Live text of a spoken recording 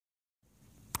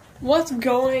What's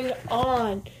going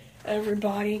on,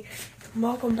 everybody?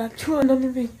 Welcome back to another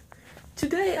video.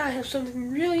 Today I have something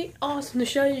really awesome to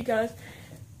show you guys.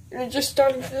 And it just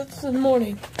started this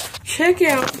morning. Check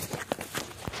out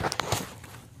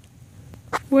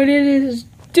what it is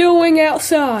doing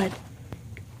outside.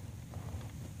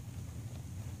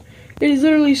 It is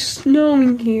literally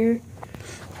snowing here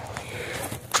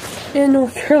in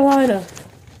North Carolina.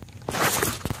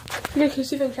 Let's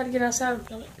see if I can try to get outside and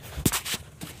film it.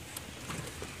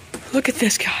 Look at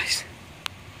this, guys.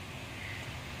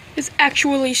 It's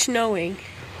actually snowing.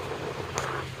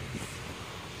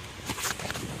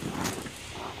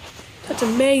 That's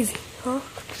amazing, huh?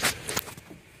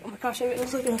 Oh my gosh, it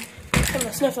looks like some of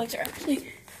the snowflakes are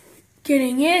actually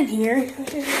getting in here,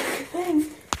 which is a good thing.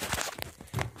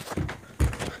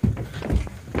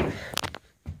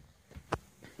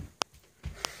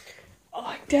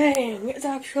 Oh, dang, it's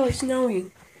actually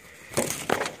snowing.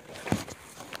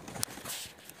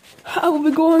 I will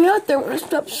be going out there when it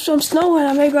stops some snowing.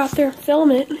 I may go out there and film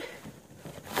it.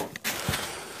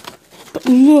 But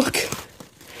look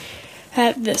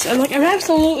at this. I'm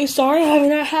absolutely sorry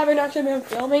I haven't actually been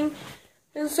filming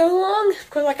in so long.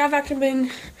 Because I've actually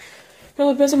been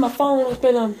really busy. My phone has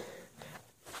been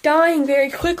dying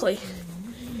very quickly.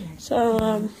 So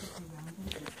I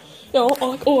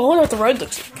wonder what the road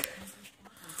looks like.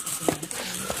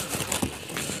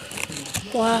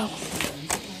 Wow.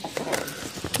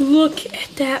 Look at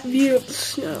that view of the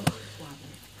snow.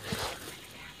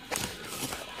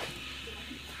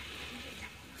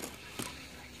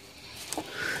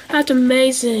 That's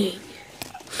amazing.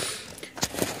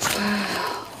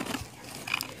 Wow.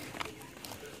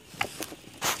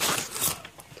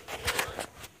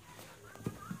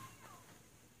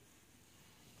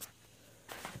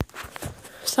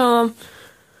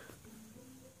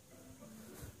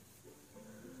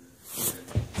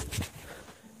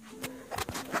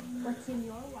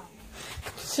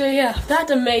 So yeah,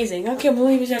 that's amazing. I can't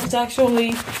believe it's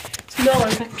actually snowing.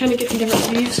 I'm trying to get some different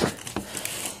views.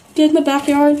 Did my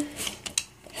backyard.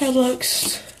 It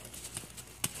looks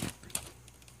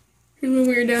really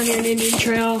weird down here in Indian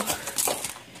Trail.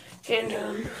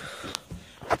 And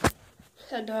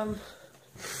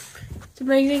it's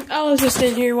amazing. I was just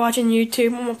in here watching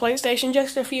YouTube on my PlayStation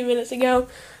just a few minutes ago.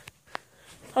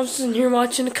 I was in here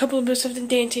watching a couple of bits of the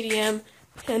DanTDM,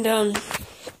 and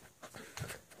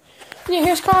yeah,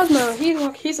 here's Cosmo.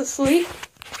 He's asleep.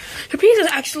 He's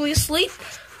actually asleep.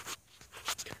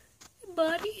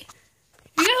 Buddy.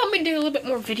 If you guys want me to do a little bit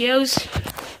more videos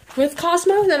with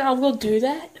Cosmo, then I will do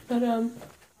that. But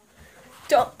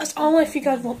that's only if you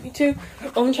guys want me to.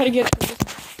 I'm gonna try to get it from this.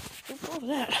 What was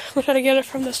that? I'm gonna try to get it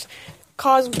from this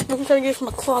Cosmo. I'm gonna try to get it from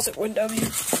a closet window view.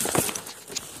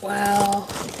 Wow.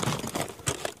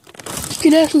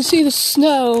 You can actually see the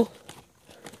snow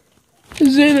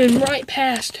zooming right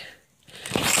past.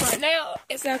 Right now,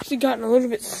 it's actually gotten a little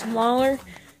bit smaller.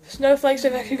 Snowflakes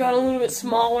have actually gotten a little bit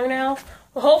smaller now.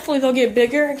 Well, hopefully they'll get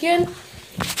bigger again.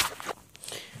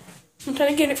 I'm trying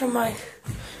to get it from my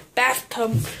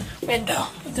bathtub window.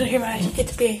 Here might get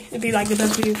to be like the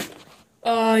best view.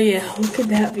 Oh yeah, look at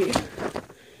that view.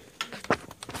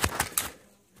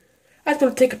 I was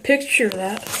going to take a picture of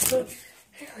that. There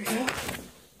we go.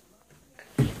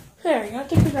 There we go.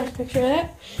 Take a nice picture of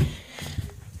that.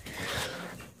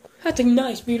 That's a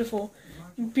nice, beautiful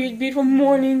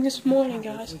morning this morning,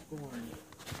 guys.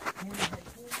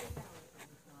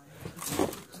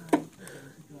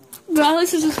 Wow,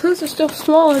 this is still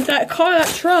small. And that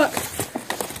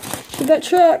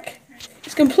truck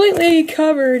is completely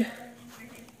covered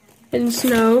in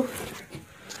snow.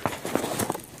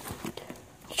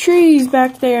 Trees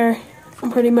back there are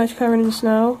pretty much covered in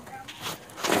snow.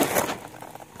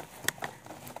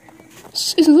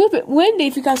 It's a little bit windy,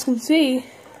 if you guys can see.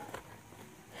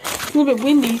 A little bit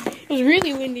windy. It was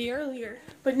really windy earlier,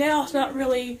 but now it's not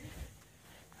really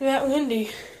that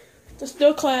windy. It's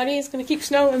still cloudy. It's gonna keep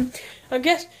snowing. I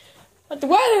guess the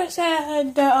weather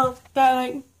said that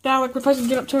we're supposed to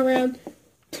get up to around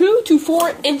 2 to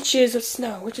 4 inches of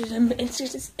snow, which is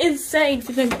it's insane if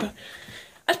you think about it.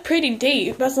 That's pretty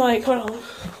deep. That's like, hold on.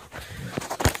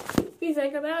 If you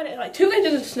think about it, like 2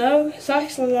 inches of snow, it's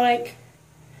actually like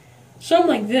something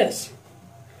like this.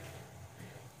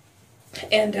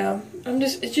 And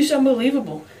it's just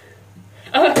unbelievable.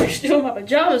 I'm actually still in my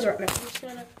pajamas right now.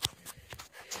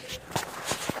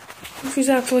 This is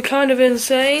actually kind of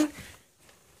insane.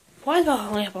 Why is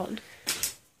my lamp on?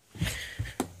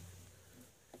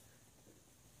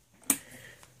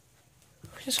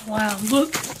 Just wow,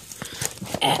 look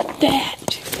at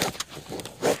that.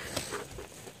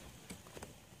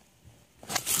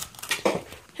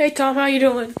 Hey Tom, how you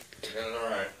doing? Doing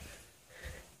alright.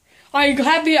 Are you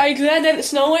happy? Are you glad that it's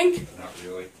snowing? Not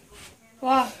really.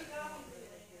 Why?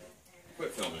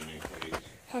 Quit filming me, please.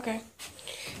 Okay.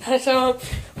 So,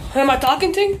 who am I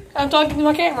talking to? I'm talking to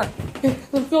my camera.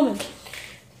 I'm filming.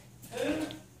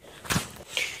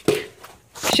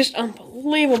 It's just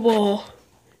unbelievable.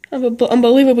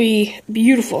 Unbelievably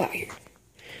beautiful out here.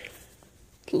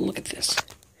 Look at this.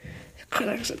 Like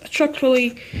I said, the truck's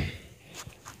really.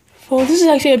 Well, this is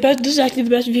actually the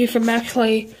best view from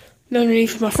actually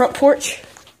underneath my front porch.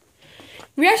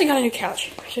 We actually got a new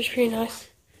couch, which is pretty nice.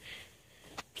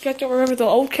 You guys don't remember the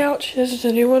old couch? This is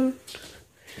a new one.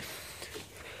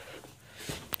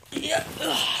 Yeah.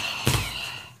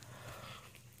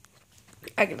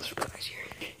 I get this really nice here.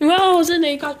 And while I was in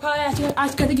there, you guys probably I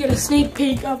got to get a sneak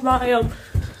peek of my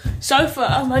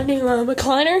sofa, of my new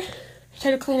recliner. I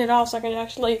had to clean it off so I can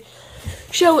actually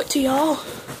show it to y'all.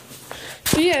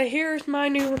 So yeah, here's my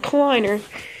new recliner.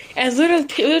 And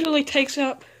it literally takes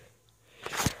up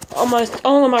almost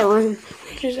all of my room,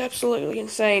 which is absolutely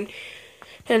insane.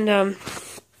 And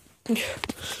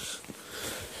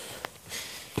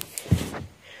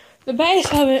the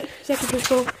base of it is actually pretty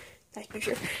cool. Nice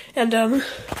picture. And it's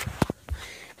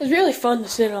really fun to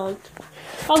sit on.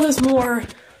 I was more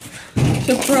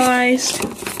surprised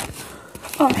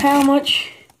of how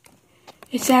much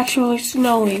it's actually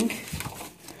snowing.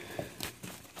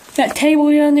 That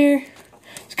table down there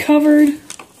is covered.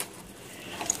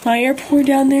 My airport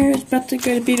down there is about to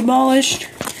go to be demolished.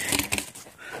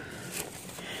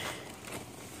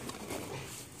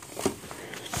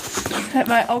 At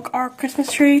my our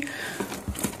Christmas tree.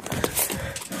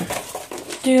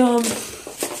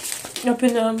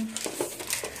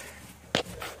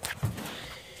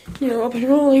 Up and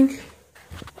rolling.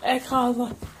 I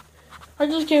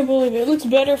just can't believe it. It looks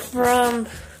better from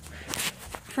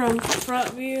front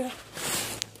view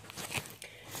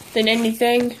than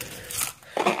anything.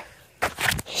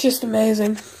 It's just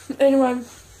amazing. Anyway,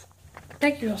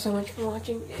 thank you all so much for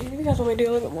watching. And if you guys want me to do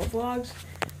a little bit more vlogs,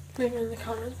 leave it in the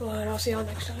comments below, and I'll see y'all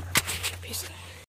next time. Peace out.